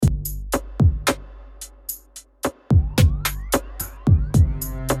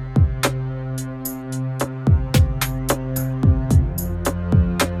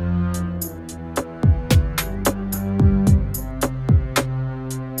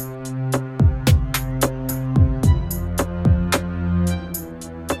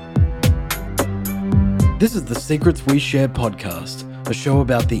This is the Secrets We Share podcast, a show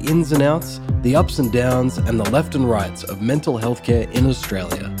about the ins and outs, the ups and downs, and the left and rights of mental health care in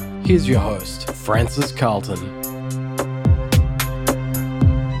Australia. Here's your host, Francis Carlton.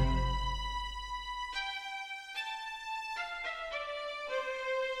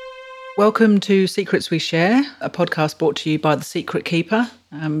 Welcome to Secrets We Share, a podcast brought to you by The Secret Keeper,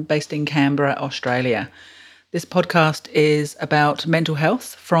 based in Canberra, Australia. This podcast is about mental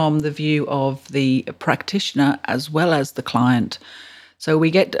health from the view of the practitioner as well as the client. So we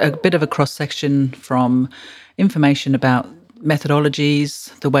get a bit of a cross-section from information about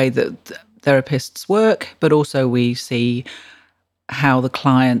methodologies, the way that therapists work, but also we see how the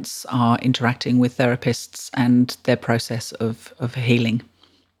clients are interacting with therapists and their process of healing.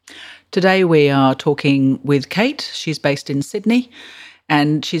 Today we are talking with Kate. She's based in Sydney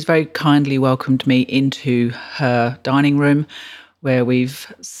and she's very kindly welcomed me into her dining room where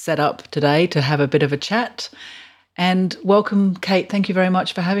we've set up today to have a bit of a chat. And welcome, Kate. Thank you very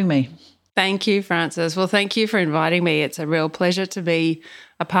much for having me. Thank you, Francis. Well, thank you for inviting me. It's a real pleasure to be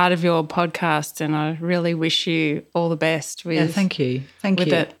a part of your podcast and I really wish you all the best with Thank you.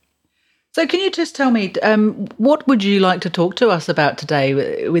 it. So can you just tell me, what would you like to talk to us about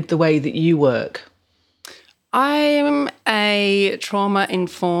today with the way that you work? I am a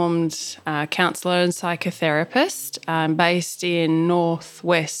trauma-informed counsellor and psychotherapist. I'm based in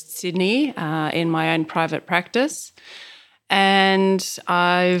northwest Sydney in my own private practice. And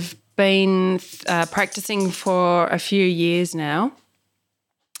I've been practicing for a few years now.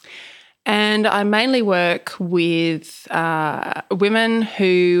 And I mainly work with women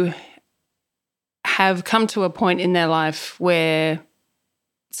who have come to a point in their life where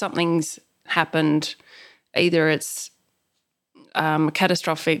something's happened. Either it's a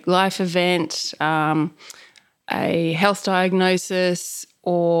catastrophic life event, a health diagnosis,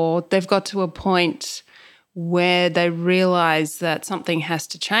 or they've got to a point where they realise that something has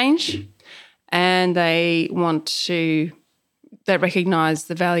to change and they recognise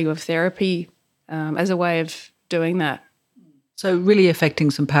the value of therapy as a way of doing that. So really affecting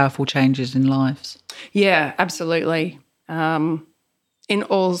some powerful changes in lives. Yeah, absolutely. In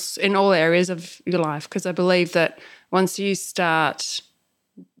all areas of your life, because I believe that once you start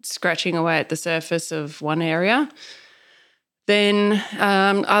scratching away at the surface of one area, then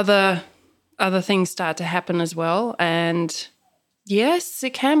other things start to happen as well. And yes,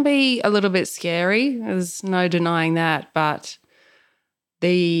 it can be a little bit scary. There's no denying that, but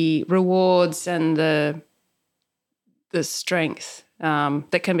the rewards and the strength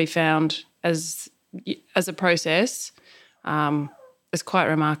that can be found as a process is quite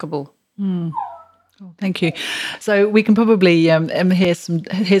remarkable. Oh, thank you. So we can probably hear some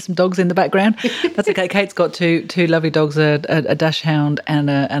dogs in the background. That's okay. Kate's got two lovely dogs, a dachshund and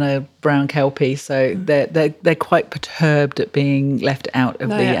a brown kelpie. So they're quite perturbed at being left out of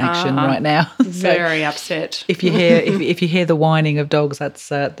the action right now. Very upset. If you hear the whining of dogs, that's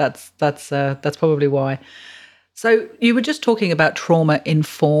probably why. So you were just talking about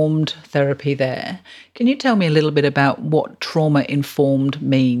trauma-informed therapy there. Can you tell me a little bit about what trauma-informed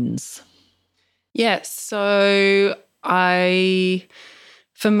means? Yes. So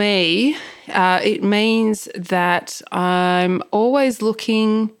for me, it means that I'm always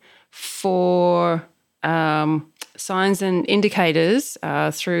looking for signs and indicators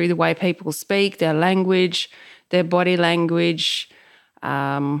through the way people speak, their language, their body language,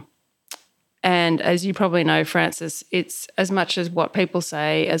 and as you probably know, Francis, it's as much as what people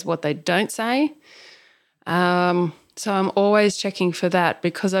say as what they don't say. So I'm always checking for that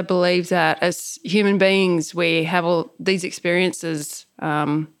because I believe that as human beings, we have all these experiences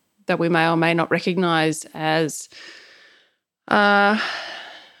that we may or may not recognise as,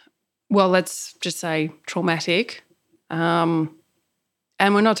 let's just say traumatic. And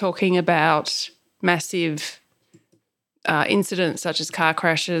we're not talking about massive incidents such as car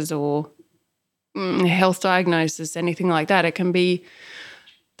crashes or health diagnosis, anything like that. It can be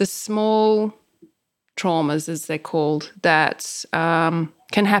the small traumas, as they're called, that can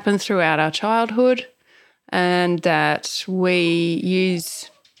happen throughout our childhood and that we use,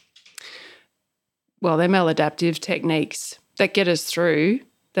 they're maladaptive techniques that get us through,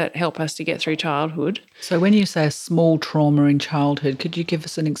 that help us to get through childhood. So when you say a small trauma in childhood, could you give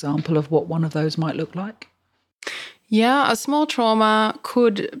us an example of what one of those might look like? Yeah, a small trauma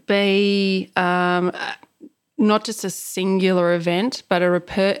could be not just a singular event, but a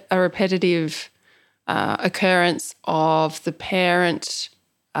repetitive occurrence of the parent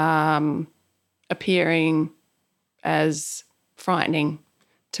appearing as frightening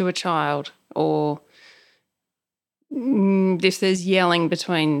to a child, or if there's yelling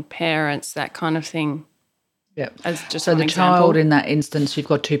between parents, that kind of thing. Yeah. As just So one the example. child, in that instance, you've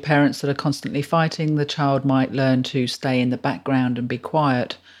got two parents that are constantly fighting. The child might learn to stay in the background and be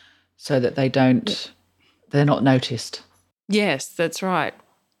quiet so that they're not noticed. Yes, that's right.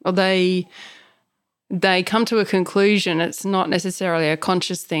 Or they come to a conclusion, it's not necessarily a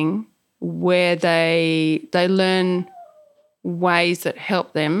conscious thing, where they learn ways that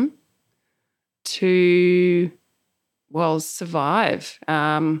help them to, well, survive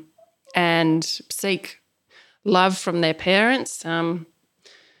and seek love from their parents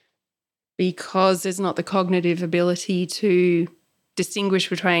because there's not the cognitive ability to distinguish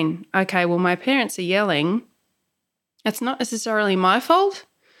between, okay, well, my parents are yelling. It's not necessarily my fault.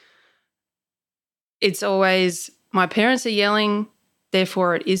 It's always my parents are yelling,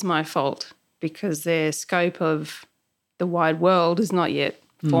 therefore it is my fault because their scope of the wide world is not yet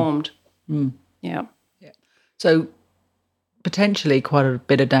formed. Yeah. So potentially quite a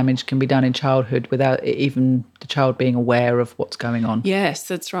bit of damage can be done in childhood without even the child being aware of what's going on. Yes,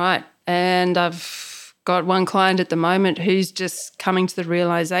 that's right. And I've got one client at the moment who's just coming to the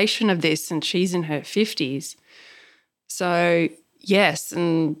realisation of this, and she's in her 50s. So, yes,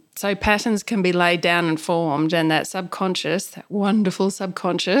 and so patterns can be laid down and formed, and that subconscious, that wonderful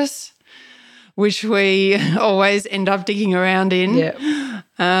subconscious, which we always end up digging around in,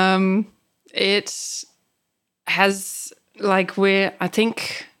 it has, I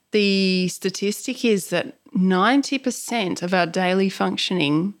think the statistic is that 90% of our daily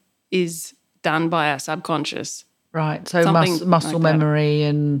functioning is done by our subconscious. Right. So Something muscle like that. memory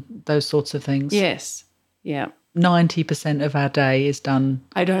and those sorts of things. Yes. Yeah. 90% of our day is done.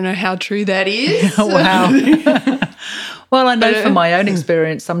 I don't know how true that is. Wow. Well, I know from my own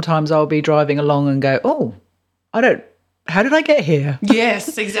experience, sometimes I'll be driving along and go, how did I get here?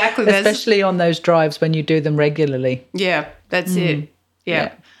 Yes, exactly. Especially on those drives when you do them regularly. Yeah, that's it.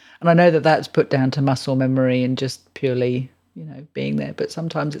 Yeah. And I know that that's put down to muscle memory and just purely, being there. But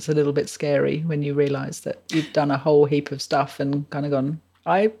sometimes it's a little bit scary when you realise that you've done a whole heap of stuff and kind of gone,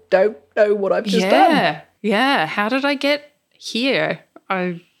 I don't know what I've just done. Yeah. How did I get here?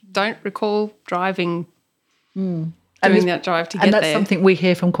 I don't recall doing that drive to get there. And that's something we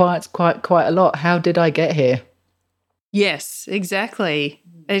hear from clients quite a lot. How did I get here? Yes, exactly.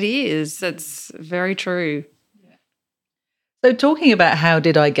 It is. That's very true. So talking about how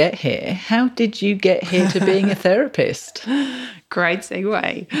did I get here, how did you get here to being a therapist? Great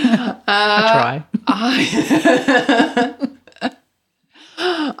segue. I try.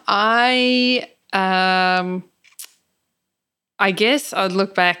 I guess I'd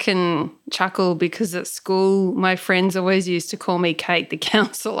look back and chuckle because at school my friends always used to call me Kate the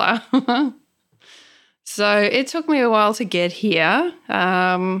counsellor. So it took me a while to get here.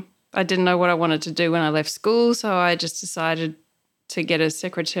 I didn't know what I wanted to do when I left school, so I just decided to get a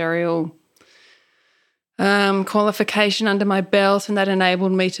secretarial qualification under my belt, and that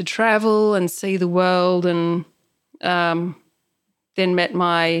enabled me to travel and see the world, and then met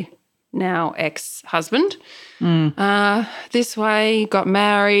my now ex-husband. This way, got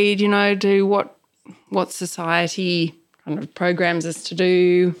married, do what society kind of programs us to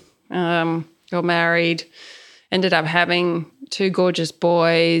do. Got married, ended up having 2 gorgeous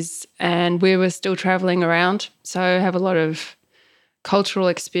boys, and we were still travelling around. So I have a lot of cultural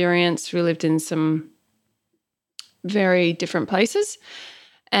experience. We lived in some very different places.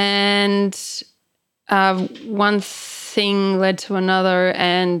 And one thing led to another,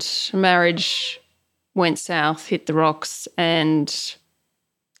 and marriage went south, hit the rocks, and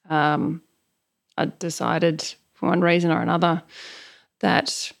I decided for one reason or another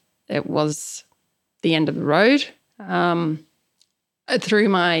that it was the end of the road. Through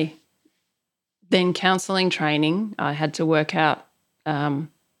my then counselling training, I had to work out, if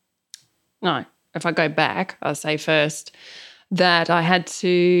I go back, I'll say first that I had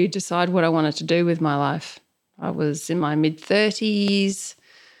to decide what I wanted to do with my life. I was in my mid-30s,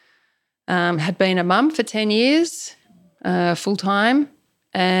 had been a mum for 10 years, full-time,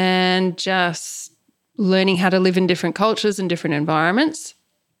 and just learning how to live in different cultures and different environments,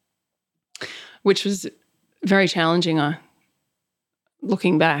 which was very challenging.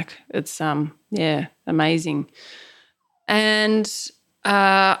 Looking back, it's amazing. And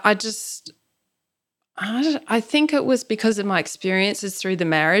I think it was because of my experiences through the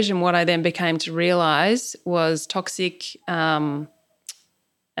marriage, and what I then became to realise was toxic,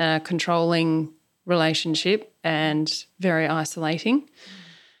 controlling relationship and very isolating.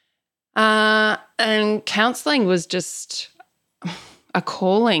 And counselling was just a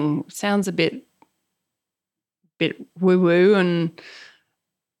calling. Sounds a bit woo-woo,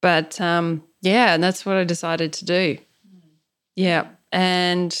 but and that's what I decided to do. Yeah,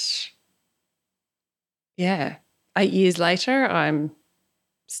 and 8 years later, I'm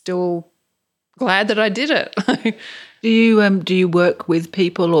still glad that I did it. Do you work with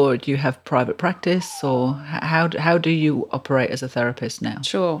people, or do you have private practice, or how do you operate as a therapist now?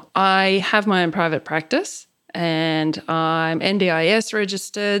 Sure. I have my own private practice and I'm NDIS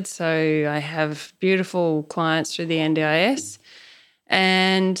registered, so I have beautiful clients through the NDIS.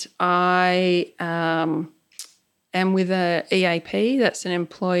 And I am with a EAP, that's an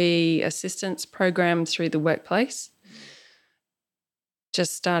employee assistance program through the workplace.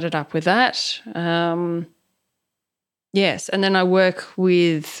 Just started up with that. Yes, and then I work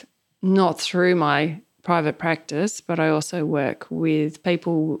with, not through my private practice, but I also work with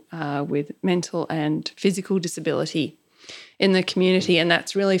people with mental and physical disability in the community, and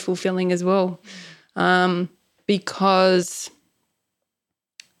that's really fulfilling as well, because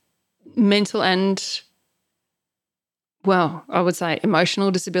mental and, well, I would say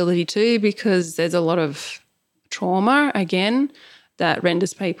emotional disability too, because there's a lot of trauma, again, that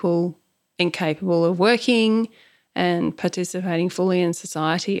renders people incapable of working and participating fully in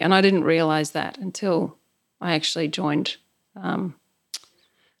society. And I didn't realise that until I actually joined Home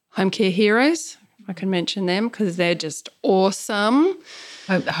Care Heroes, if I can mention them, because they're just awesome.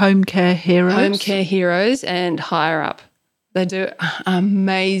 Home Care Heroes? Home Care Heroes and Higher Up. They do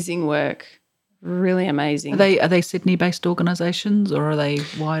amazing work, really amazing. Are they Sydney-based organisations, or are they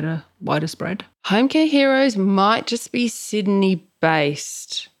wider spread? Home Care Heroes might just be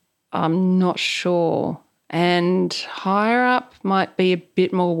Sydney-based. I'm not sure. And Higher Up might be a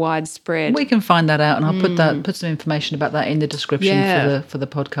bit more widespread. We can find that out, and I'll put some information about that in the description for the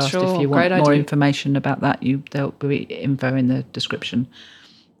podcast. Sure. If you want Great more idea. information about that, there'll be info in the description.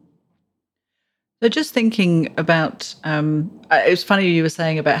 So just thinking about, it was funny you were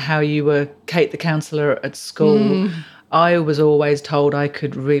saying about how you were Kate the counsellor at school. I was always told I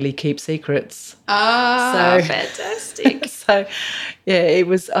could really keep secrets. So fantastic. So, yeah, it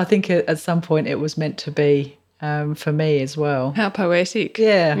was. I think at some point it was meant to be for me as well. How poetic.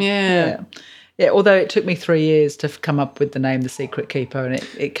 Yeah. Although it took me 3 years to come up with the name, The Secret Keeper, and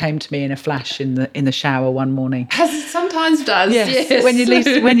it came to me in a flash in the shower one morning. As it sometimes does. Yes. When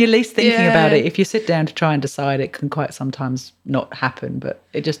you're least thinking about it, if you sit down to try and decide, it can quite sometimes not happen. But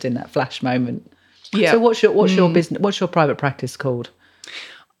it just in that flash moment. Yeah. So what's your business? What's your private practice called?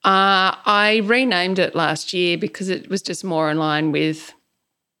 I renamed it last year because it was just more in line with,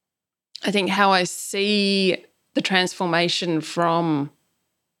 I think, how I see the transformation from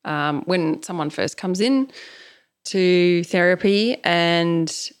when someone first comes in to therapy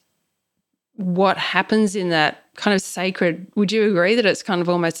and what happens in that kind of sacred. Would you agree that it's kind of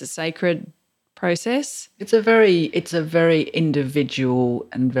almost a sacred process? It's a very individual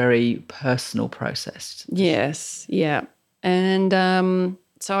and very personal process. Yes, yeah. And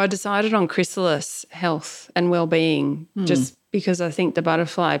so I decided on Chrysalis Health and Wellbeing just because I think the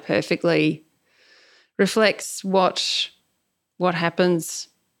butterfly perfectly reflects what happens,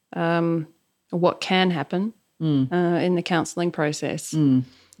 what can happen in the counselling process.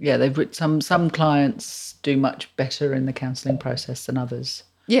 Yeah, some clients do much better in the counselling process than others.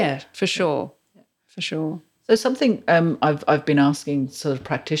 Yeah, for sure. For sure. So something I've been asking sort of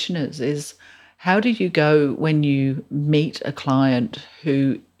practitioners is, how do you go when you meet a client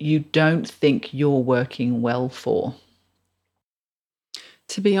who you don't think you're working well for?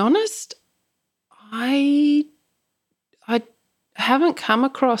 To be honest, I haven't come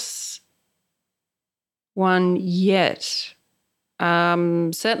across one yet.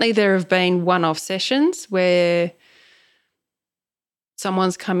 Certainly there have been one-off sessions where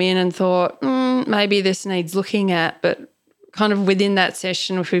someone's come in and thought, maybe this needs looking at, but kind of within that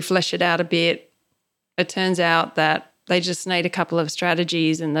session, if we flesh it out a bit, it turns out that they just need a couple of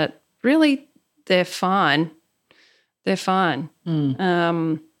strategies and that really they're fine. They're fine.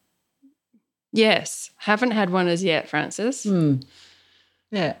 Yes, haven't had one as yet, Frances.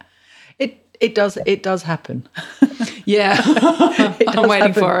 Yeah, it does happen. Yeah, I'm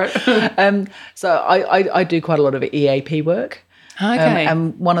waiting for it. So I do quite a lot of EAP work. Okay.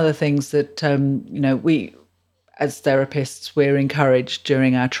 And one of the things that, we as therapists, we're encouraged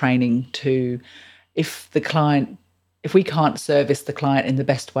during our training to, if we can't service the client in the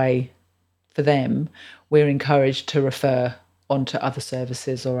best way for them, we're encouraged to refer on to other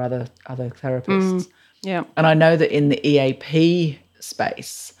services or other therapists. Yeah. And I know that in the EAP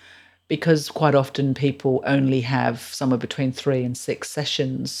space, because quite often people only have somewhere between 3 and 6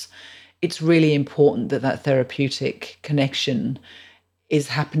 sessions, it's really important that therapeutic connection is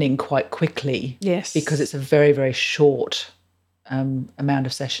happening quite quickly. Yes. Because it's a very, very short amount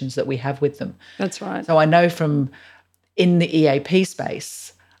of sessions that we have with them. That's right. So I know from in the EAP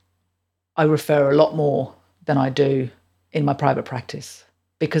space, I refer a lot more than I do in my private practice,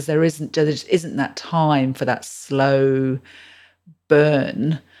 because there just isn't that time for that slow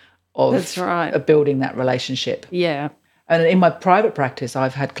burn of, That's right. of building that relationship. Yeah. And in my private practice,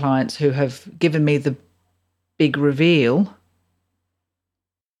 I've had clients who have given me the big reveal.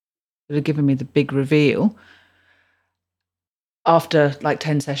 After like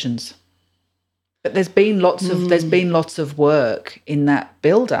 10 sessions. But there's been lots of work in that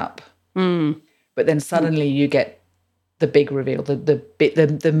build up. But then suddenly you get the big reveal,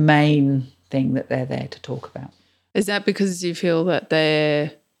 the main thing that they're there to talk about. Is that because you feel that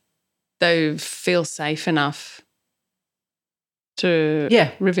they feel safe enough to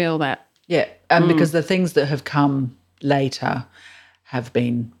reveal that? Yeah, and because the things that have come later have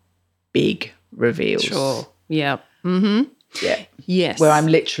been big reveals. Sure. Yeah. Mm-hmm. Yeah. Yes. Where I'm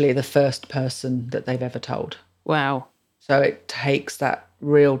literally the first person that they've ever told. Wow. So it takes that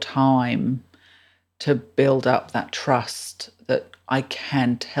real time to build up that trust that I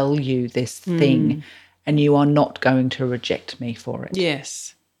can tell you this thing and you are not going to reject me for it.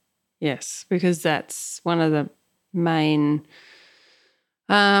 Yes. Yes, because that's one of the main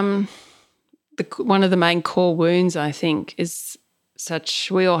one of the main core wounds, I think, is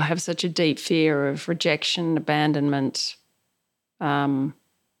we all have such a deep fear of rejection, abandonment,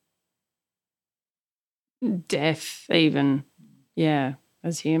 death even,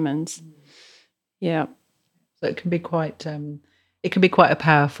 as humans. Yeah. So it can be quite a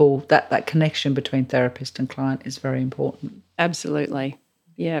powerful, that connection between therapist and client is very important. Absolutely.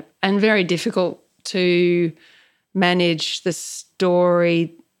 Yeah. And very difficult to manage the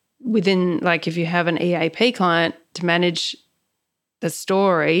story within, like if you have an EAP client, to manage the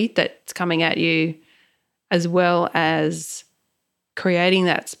story that's coming at you as well as creating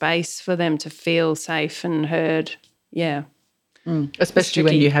that space for them to feel safe and heard. Yeah. Especially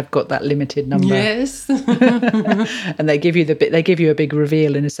when you have got that limited number. Yes. And they give you a big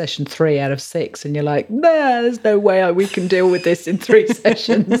reveal in a session 3 out of 6 and you're like, nah, there's no way we can deal with this in 3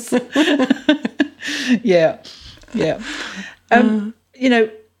 sessions. Yeah.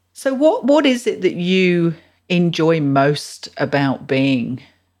 So what is it that you enjoy most about being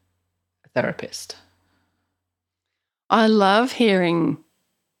a therapist? I love hearing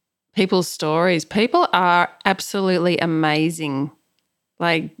people's stories. People are absolutely amazing,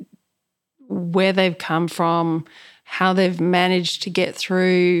 like where they've come from, how they've managed to get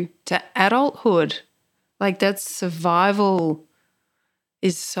through to adulthood. Like that survival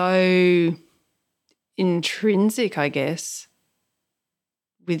is so intrinsic, I guess,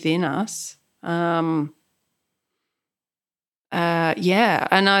 within us. And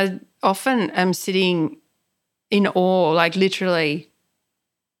I often am sitting in awe, like literally,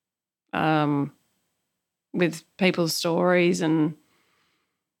 with people's stories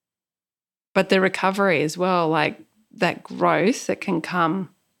but their recovery as well, like that growth that can come.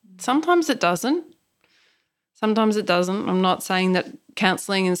 Sometimes it doesn't. I'm not saying that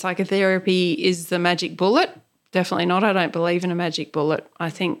counselling and psychotherapy is the magic bullet. Definitely not. I don't believe in a magic bullet. I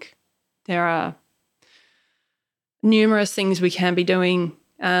think there are numerous things we can be doing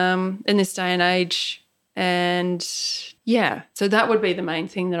in this day and age. And so that would be the main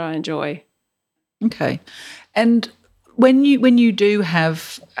thing that I enjoy. Okay. And when you do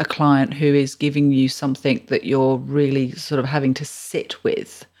have a client who is giving you something that you're really sort of having to sit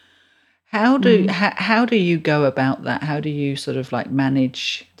with, how do you go about that? How do you sort of like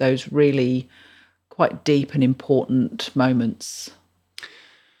manage those really quite deep and important moments?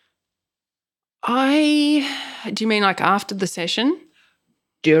 Do you mean like after the session?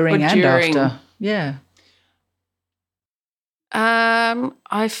 During and after. Yeah.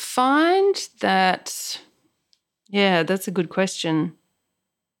 I find that, that's a good question.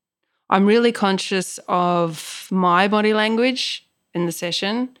 I'm really conscious of my body language in the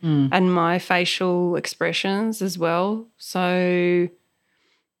session and my facial expressions as well. So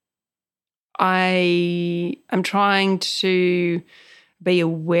I am trying to be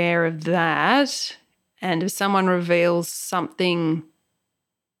aware of that. And if someone reveals something,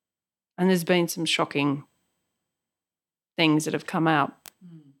 and there's been some shocking things that have come out,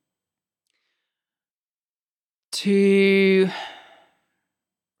 to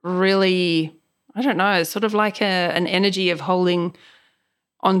really, I don't know, sort of like an energy of holding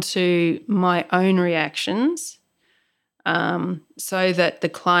onto my own reactions, so that the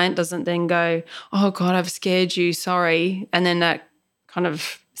client doesn't then go, oh God, I've scared you, sorry. And then that kind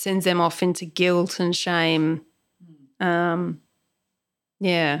of sends them off into guilt and shame. And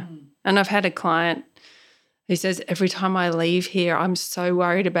I've had a client He says, every time I leave here, I'm so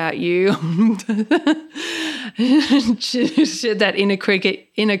worried about you. That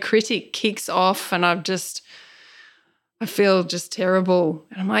inner critic kicks off, and I feel just terrible.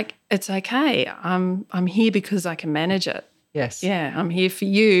 And I'm like, it's okay. I'm here because I can manage it. Yes. Yeah, I'm here for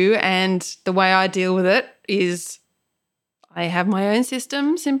you. And the way I deal with it is I have my own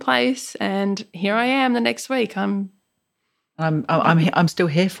systems in place, and here I am the next week. I'm still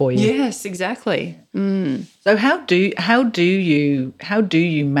here for you. Yes, exactly. So how do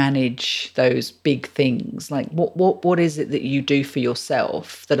you manage those big things? Like what is it that you do for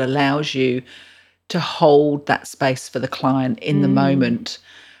yourself that allows you to hold that space for the client in the moment,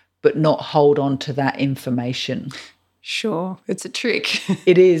 but not hold on to that information? Sure, it's a trick.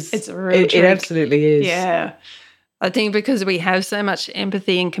 It is. It's a real trick. It absolutely is. Yeah. I think because we have so much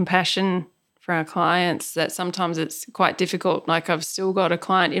empathy and compassion for our clients that sometimes it's quite difficult. Like I've still got a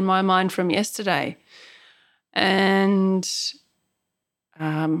client in my mind from yesterday, and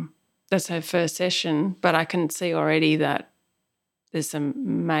that's her first session, but I can see already that there's some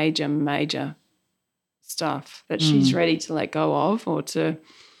major stuff that she's ready to let go of or to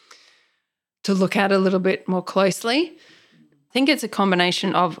look at a little bit more closely. I think it's a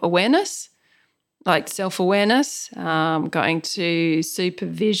combination of awareness, like self-awareness, going to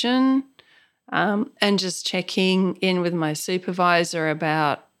supervision, and just checking in with my supervisor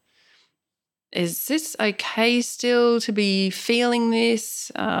about, is this okay still to be feeling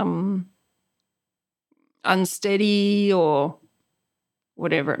this, unsteady or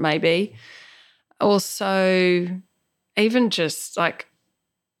whatever it may be. Also, even just like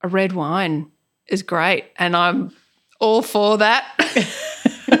a red wine is great, and I'm all for that.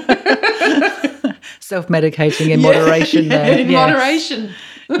 Self-medicating in moderation there. In moderation.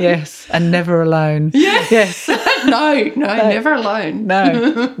 Yes, and never alone. Yes. No, never alone.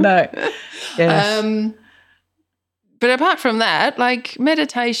 No. Yes. But apart from that, like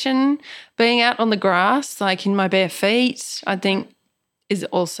meditation, being out on the grass, like in my bare feet, I think is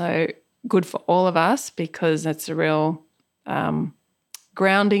also good for all of us because that's a real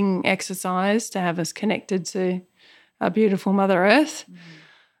grounding exercise to have us connected to our beautiful Mother Earth.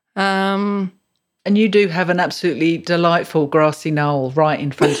 And you do have an absolutely delightful grassy knoll right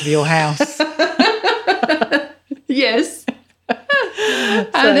in front of your house. Yes.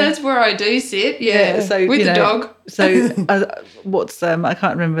 And that's where I do sit, so, with the dog. So what's, I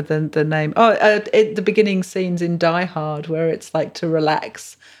can't remember the name. The beginning scenes in Die Hard where it's like to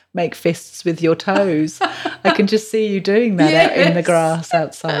relax, make fists with your toes. I can just see you doing that out in the grass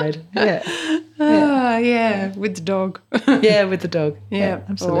outside. Yeah. With the dog. Yeah, with the dog. Yeah,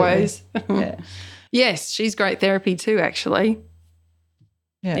 absolutely. Always. Yeah. Yes, she's great therapy too, actually.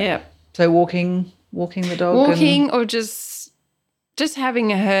 Yeah. So walking the dog. Or just having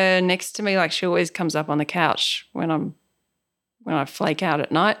her next to me, like she always comes up on the couch when I flake out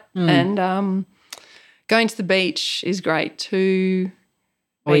at night. And going to the beach is great too.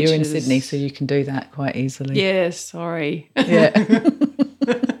 Well, you're in Sydney, so you can do that quite easily. Yeah, sorry. Yeah.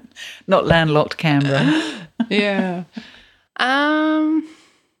 Not landlocked Canberra. Yeah.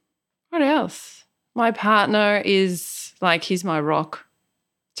 What else? My partner is like, he's my rock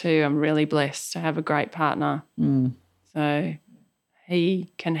too. I'm really blessed to have a great partner. So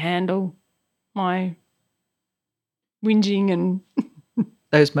he can handle my whinging and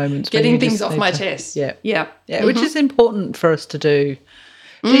those moments getting things off my chest. Yeah. Mm-hmm. Which is important for us to do.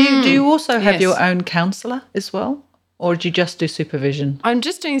 Do you also have your own counsellor as well, or do you just do supervision? I'm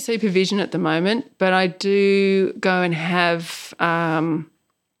just doing supervision at the moment, but I do go and have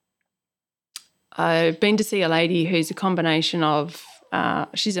I've been to see a lady who's a combination of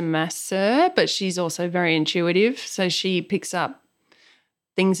she's a masseur, but she's also very intuitive. So she picks up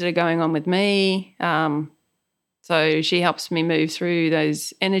things that are going on with me. So she helps me move through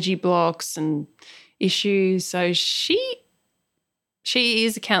those energy blocks and issues. So she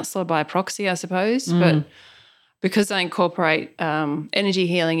is a counsellor by proxy, I suppose, but because I incorporate energy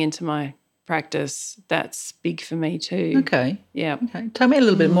healing into my practice, that's big for me too. Okay. Yeah. Okay. Tell me a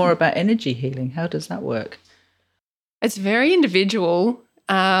little bit more about energy healing. How does that work? It's very individual.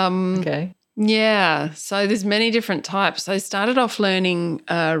 Okay. Yeah. So there's many different types. I started off learning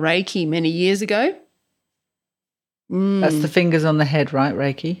Reiki many years ago. That's the fingers on the head, right,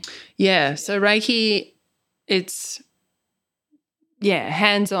 Reiki? Yeah. So Reiki, it's,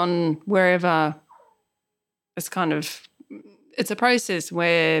 hands on wherever. It's a process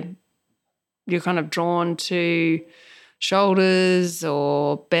where you're kind of drawn to shoulders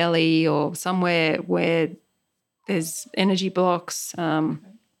or belly or somewhere where there's energy blocks. And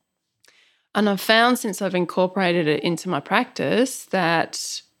I've found since I've incorporated it into my practice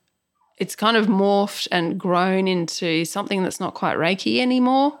that it's kind of morphed and grown into something that's not quite Reiki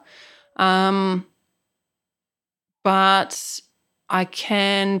anymore. But I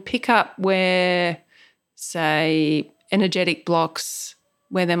can pick up where, say, energetic blocks,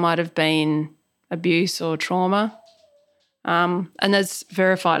 where there might have been abuse or trauma. And that's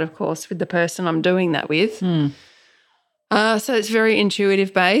verified, of course, with the person I'm doing that with. So it's very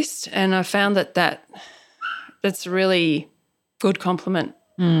intuitive based, and I found that's a really good complement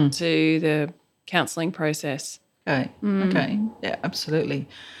to the counselling process. Okay. Okay. Yeah, absolutely.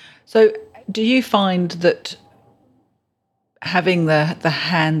 So do you find that having the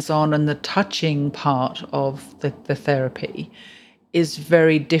hands-on and the touching part of the therapy is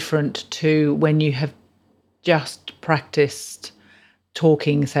very different to when you have just practiced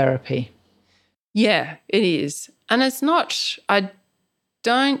talking therapy? Yeah, it is. And it's not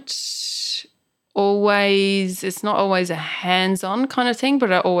it's not always a hands-on kind of thing,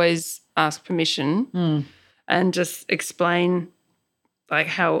 but I always ask permission and just explain like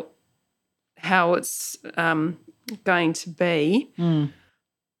how it's going to be.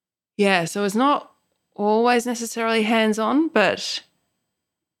 Yeah, so it's not always necessarily hands-on, but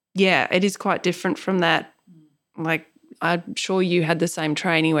yeah, it is quite different from that. Like, I'm sure you had the same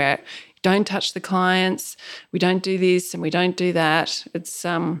training where don't touch the clients, we don't do this and we don't do that. It's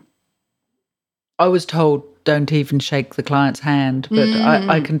I was told don't even shake the client's hand, but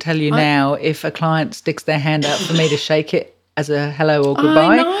I can tell you now, if a client sticks their hand out for me to shake it as a hello or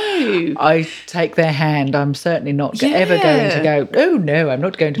goodbye, I take their hand. I'm certainly not ever going to go, oh, no, I'm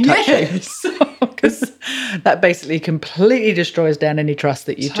not going to touch you. Because that basically completely destroys down any trust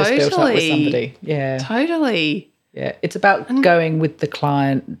that you've just built up with somebody. Yeah. Totally. Yeah, it's about going with the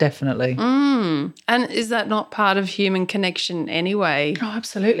client, definitely. And is that not part of human connection anyway? Oh,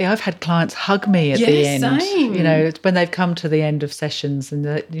 absolutely. I've had clients hug me at the end. Same. You know, it's when they've come to the end of sessions and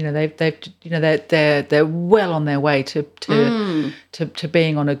they're well on their way to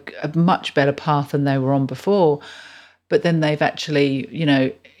being on a much better path than they were on before. But then they've actually,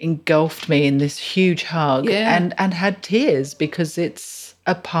 engulfed me in this huge hug and had tears because it's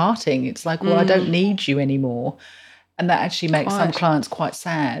a parting. It's like, well, I don't need you anymore. And that actually makes some clients quite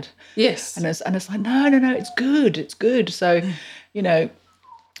sad. Yes. And it's like, no, it's good. It's good. So,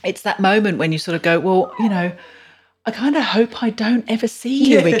 it's that moment when you sort of go, well, I kind of hope I don't ever see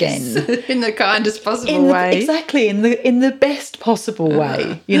you again. In the kindest possible way. Exactly, in the best possible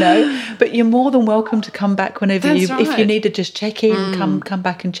way, But you're more than welcome to come back whenever if you need to just check in, come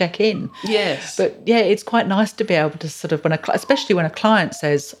back and check in. Yes. But yeah, it's quite nice to be able to sort of especially when a client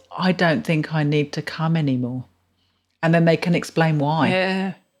says, I don't think I need to come anymore. And then they can explain why.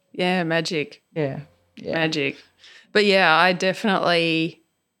 Yeah. Yeah, magic. Yeah. Magic. But yeah, I definitely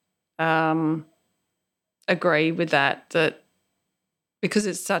agree with that because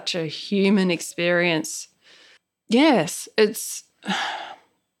it's such a human experience. Yes, it's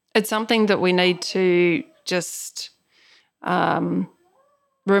something that we need to just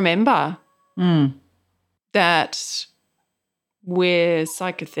remember that we're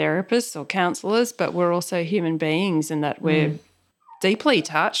psychotherapists or counsellors, but we're also human beings, and that we're deeply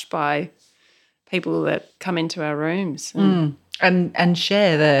touched by people that come into our rooms and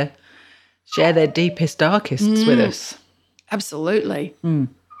share their deepest, darkest with us. Absolutely.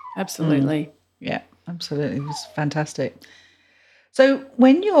 Absolutely. Yeah, absolutely. It's fantastic. So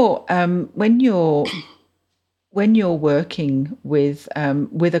when you're working with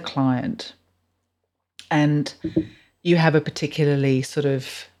a client and you have a particularly sort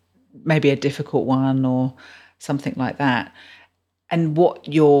of maybe a difficult one or something like that, and what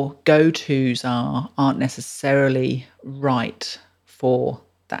your go-tos aren't necessarily right for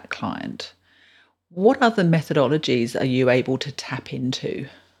that client, what other methodologies are you able to tap into?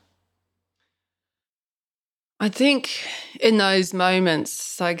 I think in those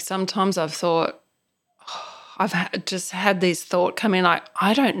moments, like sometimes I've thought, just had this thought come in, like,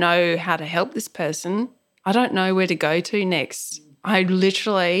 I don't know how to help this person. I don't know where to go to next. I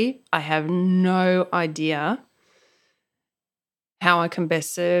have no idea how I can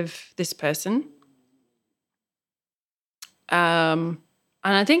best serve this person. And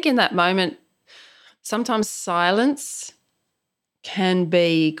I think in that moment, sometimes silence can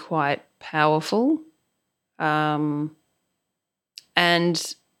be quite powerful. And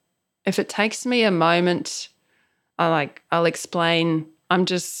if it takes me a moment, I'll explain, I'm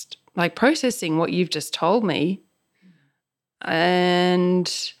just like processing what you've just told me.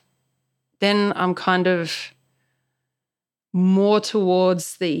 And then I'm kind of more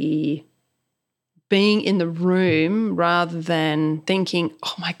towards the being in the room rather than thinking,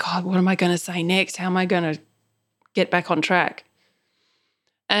 oh my God, what am I going to say next? How am I going to get back on track?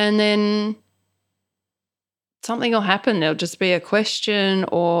 And then something will happen. There'll just be a question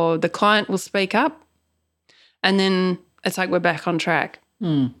or the client will speak up, and then it's like we're back on track.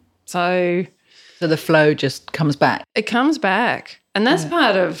 So the flow just comes back. it comes back. And that's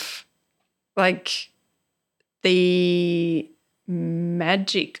part of like the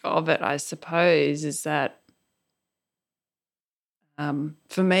magic of it, I suppose, is that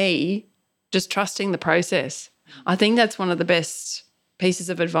for me, just trusting the process. I think that's one of the best pieces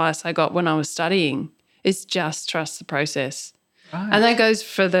of advice I got when I was studying, is just trust the process. Right. And that goes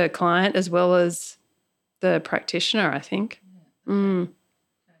for the client as well as the practitioner, I think. Brilliant.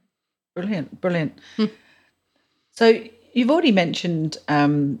 So you've already mentioned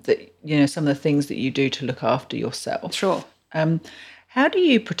that, you know, some of the things that you do to look after yourself. Sure. How do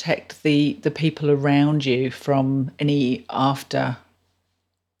you protect the people around you from any after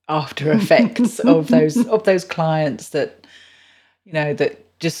effects of those clients that, you know,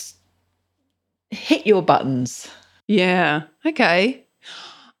 that just hit your buttons? Yeah. Okay.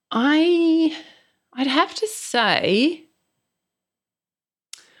 I'd have to say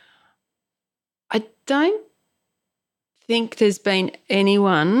I don't think there's been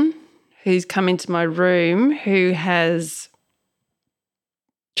anyone who's come into my room who has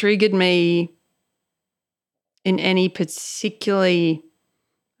triggered me in any particularly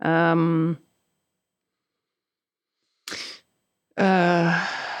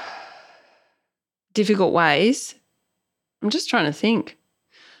difficult ways. I'm just trying to think.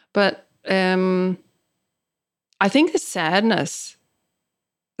 But I think the sadness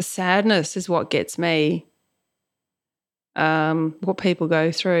is what gets me, what people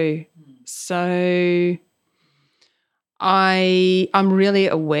go through. So I'm really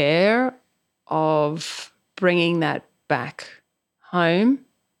aware of bringing that back home.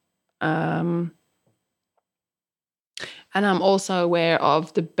 And I'm also aware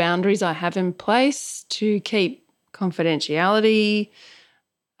of the boundaries I have in place to keep confidentiality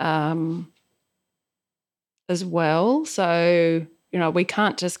as well. So, you know, we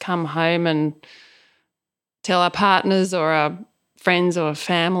can't just come home and tell our partners or our friends or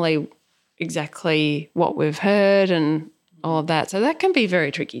family exactly what we've heard and all of that. So that can be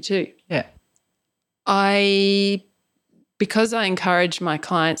very tricky too. Yeah. Because I encourage my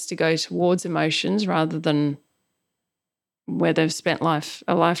clients to go towards emotions rather than where they've spent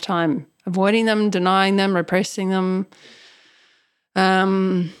a lifetime avoiding them, denying them, repressing them,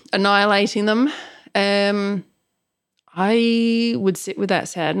 annihilating them, I would sit with that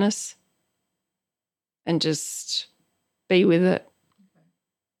sadness and just be with it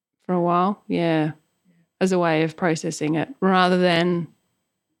for a while, as a way of processing it rather than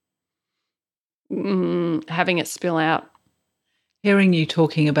having it spill out. Hearing you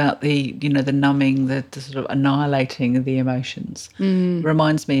talking about the numbing, the sort of annihilating of the emotions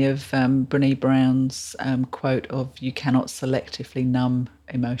reminds me of Brené Brown's quote of, "You cannot selectively numb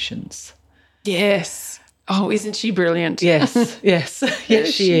emotions." Yes. Oh, isn't she brilliant? Yes,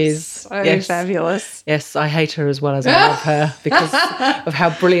 she is. So fabulous. Yes, I hate her as well as I love her because of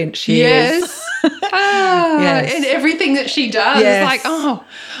how brilliant she is. Yes. And everything that she does is like, oh,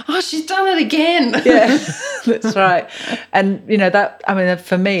 she's done it again. Yeah, that's right. And, you know,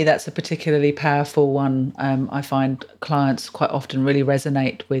 for me, that's a particularly powerful one. I find clients quite often really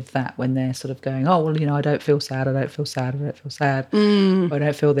resonate with that when they're sort of going, oh, well, you know, I don't feel sad. I don't feel sad. I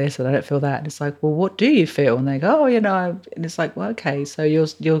don't feel this. I don't feel that. And it's like, well, what do you feel? And they go, oh, you know, and it's like, well, okay, so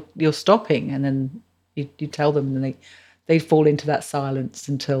you're stopping. And then you tell them and they fall into that silence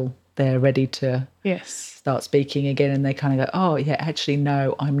until they're ready to start speaking again, and they kind of go, oh, yeah, actually,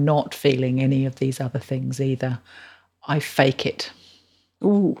 no, I'm not feeling any of these other things either. I fake it.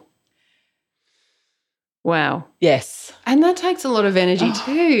 Ooh. Wow. Yes. And that takes a lot of energy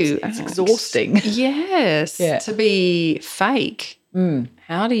too. It's exhausting. Yes. Yeah. To be fake.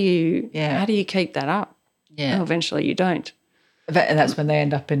 How do you keep that up? Yeah. Well, eventually you don't. And that's when they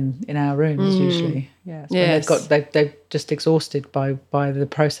end up in our rooms usually. Yeah. Yes. They're just exhausted by the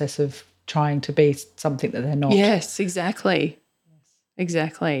process of trying to be something that they're not. Yes, exactly.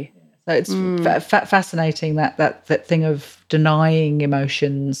 Exactly. So it's fascinating that thing of denying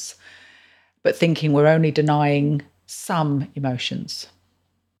emotions, but thinking we're only denying some emotions.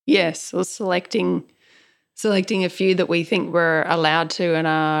 Yes, or selecting a few that we think we're allowed to and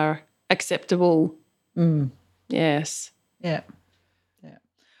are acceptable. Yes. Yeah.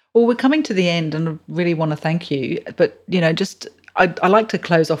 Well, we're coming to the end, and I really want to thank you. But you know, just I like to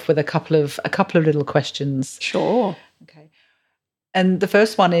close off with a couple of little questions. Sure. Okay. And the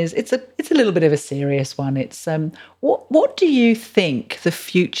first one is it's a little bit of a serious one. It's what do you think the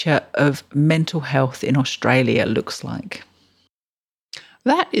future of mental health in Australia looks like?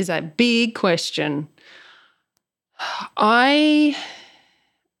 That is a big question. I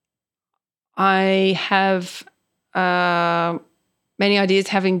have many ideas,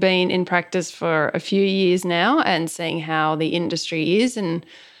 having been in practice for a few years now and seeing how the industry is and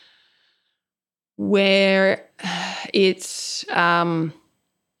where it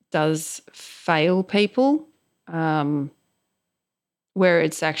does fail people, where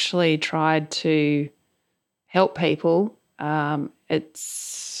it's actually tried to help people.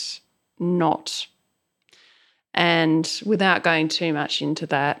 It's not. And without going too much into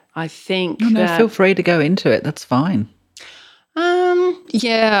that, I think No, feel free to go into it. That's fine.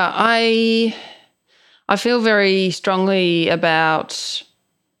 Yeah, I feel very strongly about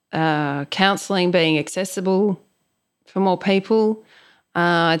counselling being accessible for more people.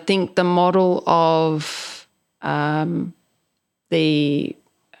 I think the model of the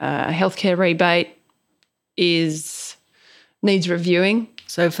healthcare rebate needs reviewing.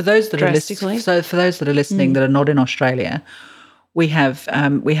 So for those that are listening, that are not in Australia, we have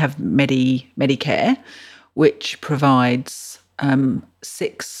Medicare, which provides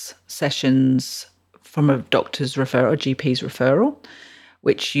 6 sessions from a doctor's referral, a GP's referral,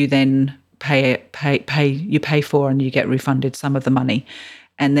 which you then pay for, and you get refunded some of the money.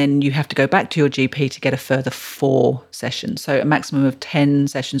 And then you have to go back to your GP to get a further 4 sessions. So a maximum of 10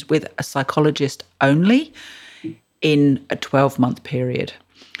 sessions with a psychologist only in a 12-month period.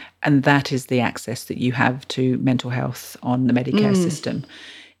 And that is the access that you have to mental health on the Medicare system.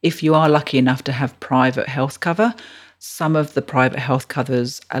 If you are lucky enough to have private health cover, some of the private health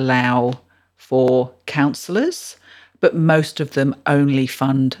covers allow for counsellors, but most of them only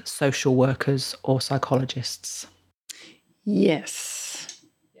fund social workers or psychologists. Yes.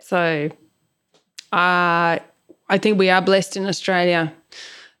 So I think we are blessed in Australia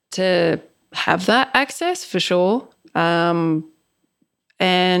to have that access for sure.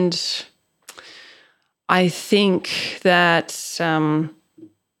 And I think that I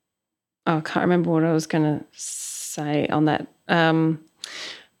can't remember what I was going to say on that.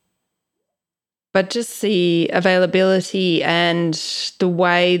 But just the availability and the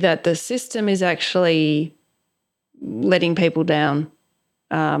way that the system is actually letting people down,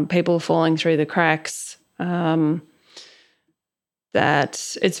 people falling through the cracks, that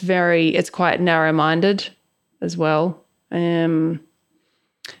it's quite narrow-minded as well. The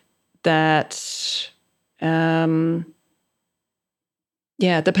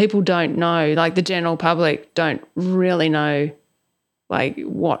people don't know, like the general public don't really know like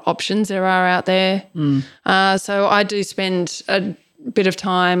what options there are out there. So I do spend a bit of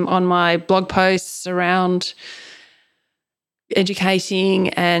time on my blog posts around educating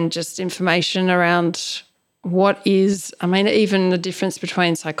and just information around even the difference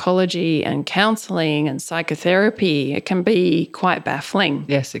between psychology and counselling and psychotherapy. It can be quite baffling.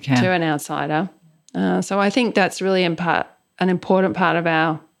 Yes, it can. To an outsider. So I think that's really an important part of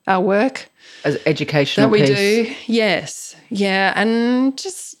our work. As educational that we piece. do. Yes. Yeah. And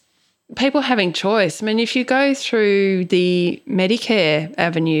just people having choice. I mean, if you go through the Medicare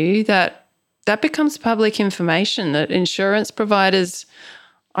avenue, that becomes public information, that insurance providers,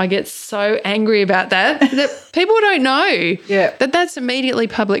 I get so angry about that people don't know that's immediately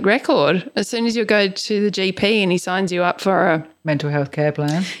public record. As soon as you go to the GP and he signs you up for a mental health care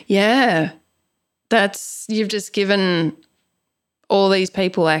plan. Yeah. You've just given all these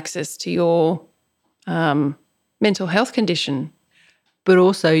people access to your mental health condition. But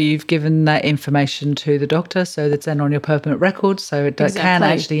also you've given that information to the doctor, so that's then on your permanent record, so it can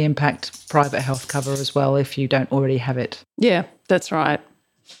actually impact private health cover as well if you don't already have it. Yeah, that's right.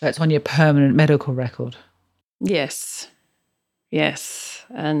 That's on your permanent medical record. Yes. Yes.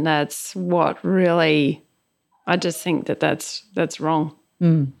 And that's what really, I just think that's wrong.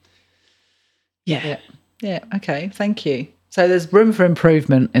 Yeah. Okay, thank you. So there's room for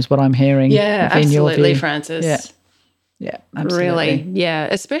improvement is what I'm hearing. Yeah, absolutely, Frances. Yeah, absolutely. Really, yeah.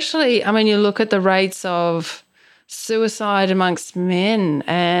 Especially, I mean, you look at the rates of suicide amongst men,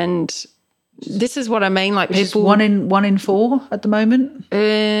 and this is what I mean. Like people, one in 4 at the moment. 1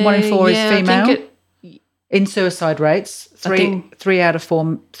 in 4 is female. In suicide rates, three out of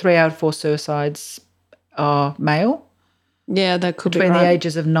four suicides are male. Yeah, that could between be the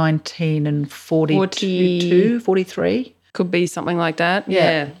ages of 19 and 42, 43. Could be something like that.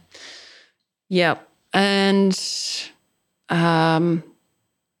 Yeah. And the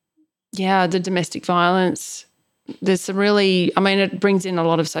domestic violence, there's some really, I mean, it brings in a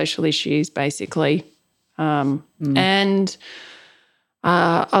lot of social issues basically. And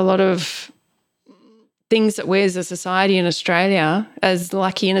a lot of things that we as a society in Australia, as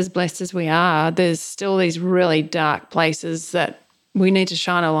lucky and as blessed as we are, there's still these really dark places that we need to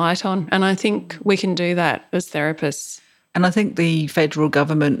shine a light on. And I think we can do that as therapists. And I think the federal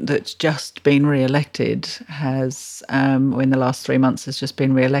government that's just been re-elected has, in the last 3 months has just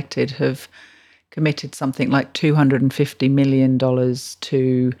been re-elected, have committed something like $250 million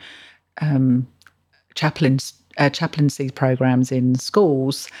to chaplaincy programs in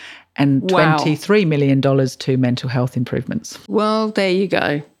schools and $23 million to mental health improvements. Well, there you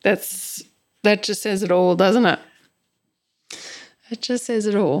go. That just says it all, doesn't it? It just says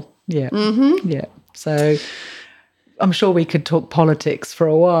it all. Yeah. Mm-hmm. Yeah. So I'm sure we could talk politics for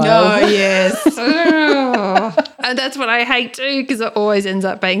a while. Oh, yes. And that's what I hate too, because it always ends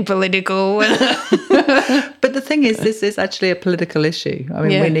up being political. But the thing is, this is actually a political issue. I mean,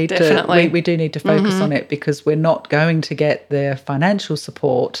 we do need to focus on it, because we're not going to get the financial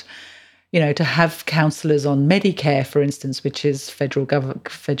support, to have counsellors on Medicare, for instance, which is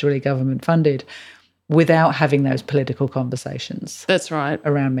federally government funded, without having those political conversations. That's right.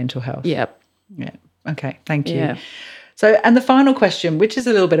 Around mental health. Yep. Yeah. Okay. Thank you. Yeah. So, and the final question, which is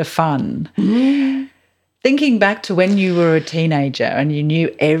a little bit of fun. Thinking back to when you were a teenager and you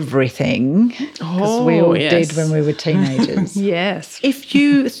knew everything, because we all did when we were teenagers. Yes. If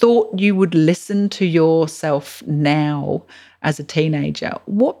you thought you would listen to yourself now as a teenager,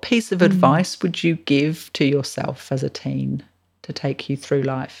 what piece of advice would you give to yourself as a teen to take you through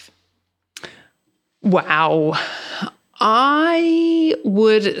life? Wow. I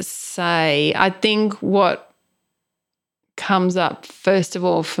would say, I think what comes up first of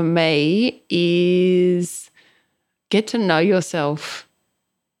all for me is get to know yourself,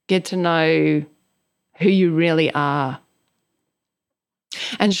 get to know who you really are.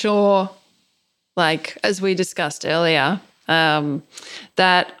 And sure, like as we discussed earlier,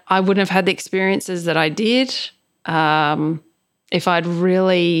 that I wouldn't have had the experiences that I did if I'd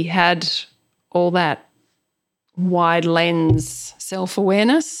really had all that wide lens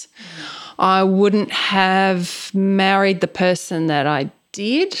self-awareness. I wouldn't have married the person that I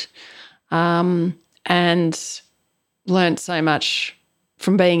did, and learned so much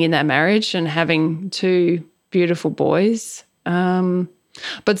from being in that marriage and having 2 beautiful boys. But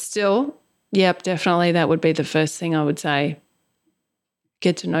still, yep, definitely that would be the first thing I would say.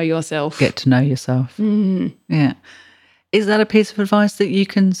 Get to know yourself. Get to know yourself. Mm. Yeah. Is that a piece of advice that you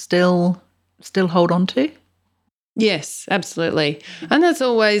can still hold on to? Yes, absolutely. And that's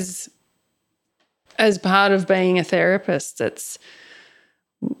always, as part of being a therapist, that's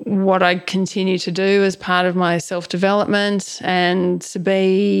what I continue to do as part of my self-development, and to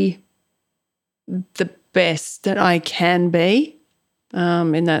be the best that I can be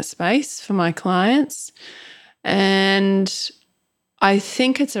in that space for my clients. And I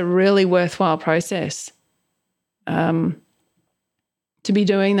think it's a really worthwhile process to be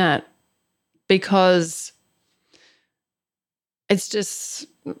doing that, because it's just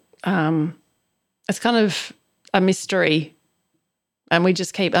it's kind of a mystery, and we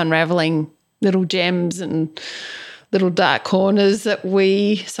just keep unraveling little gems and little dark corners that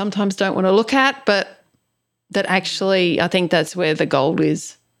we sometimes don't want to look at, but that actually I think that's where the gold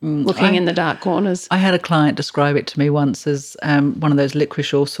is, looking in the dark corners. I had a client describe it to me once as one of those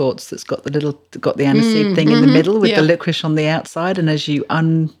licorice all sorts that's got the aniseed thing in the middle with the licorice on the outside, and as you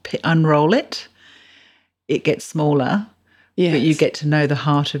unroll it, it gets smaller, but you get to know the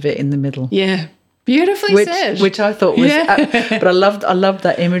heart of it in the middle. Yeah. Beautifully said. Which I thought was, but I loved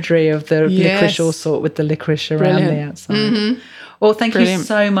that imagery of the licorice all sort with the licorice around the outside. Mm-hmm. Well, thank you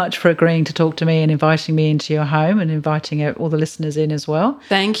so much for agreeing to talk to me and inviting me into your home, and inviting all the listeners in as well.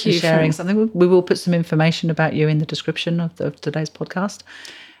 Thank you. For sharing something. We will put some information about you in the description of today's podcast.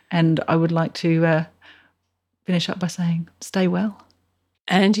 And I would like to finish up by saying, stay well.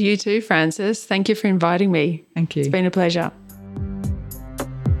 And you too, Frances. Thank you for inviting me. Thank you. It's been a pleasure.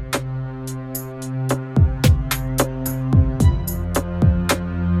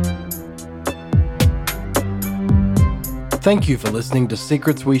 Thank you for listening to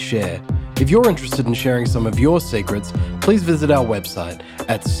Secrets We Share. If you're interested in sharing some of your secrets, please visit our website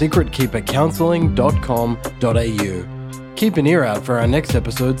at secretkeepercounselling.com.au. Keep an ear out for our next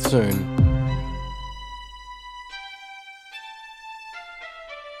episode soon.